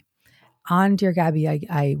Gabby. On Dear Gabby,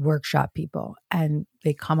 I workshop people, and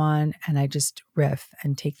they come on and I just riff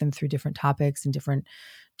and take them through different topics and different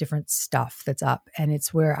stuff that's up. And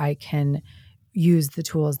it's where I can use the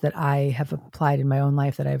tools that I have applied in my own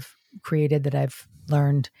life, that I've created, that I've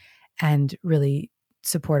learned, and really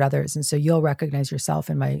support others. And so you'll recognize yourself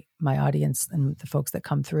in my audience and the folks that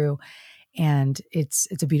come through. And it's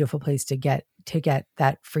a beautiful place to get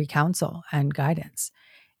that free counsel and guidance.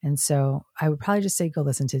 And so I would probably just say, go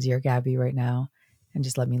listen to Dear Gabby right now and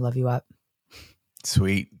just let me love you up.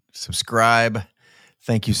 Sweet. Subscribe.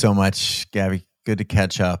 Thank you so much, Gabby. Good to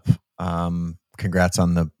catch up. Congrats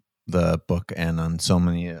on the book and on so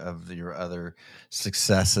many of your other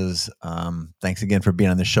successes. Thanks again for being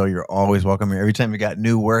on the show. You're always welcome here. Every time you got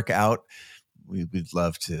new work out, we'd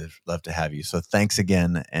love to have you. So thanks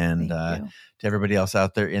again. And to everybody else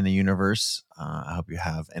out there in the universe, I hope you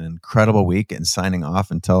have an incredible week. And signing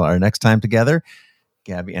off until our next time together,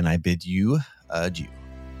 Gabby and I bid you adieu.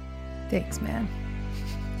 Thanks, man.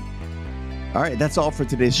 All right, that's all for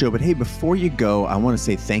today's show. But hey, before you go, I want to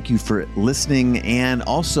say thank you for listening and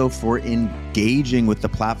also for engaging with the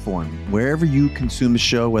platform. Wherever you consume the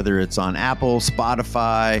show, whether it's on Apple,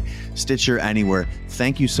 Spotify, Stitcher, anywhere,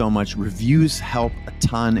 thank you so much. Reviews help a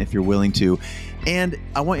ton if you're willing to. And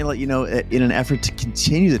I want you to let you know, in an effort to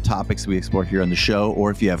continue the topics we explore here on the show,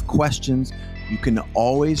 or if you have questions, you can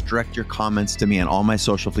always direct your comments to me on all my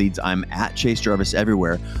social feeds. I'm at Chase Jarvis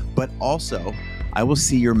everywhere. But also, I will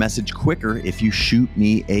see your message quicker if you shoot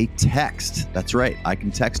me a text. That's right. I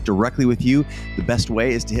can text directly with you. The best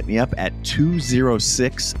way is to hit me up at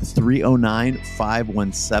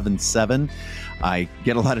 206-309-5177. I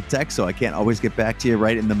get a lot of text, so I can't always get back to you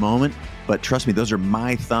right in the moment. But trust me, those are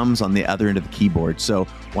my thumbs on the other end of the keyboard. So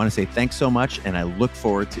I want to say thanks so much, and I look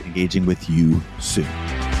forward to engaging with you soon.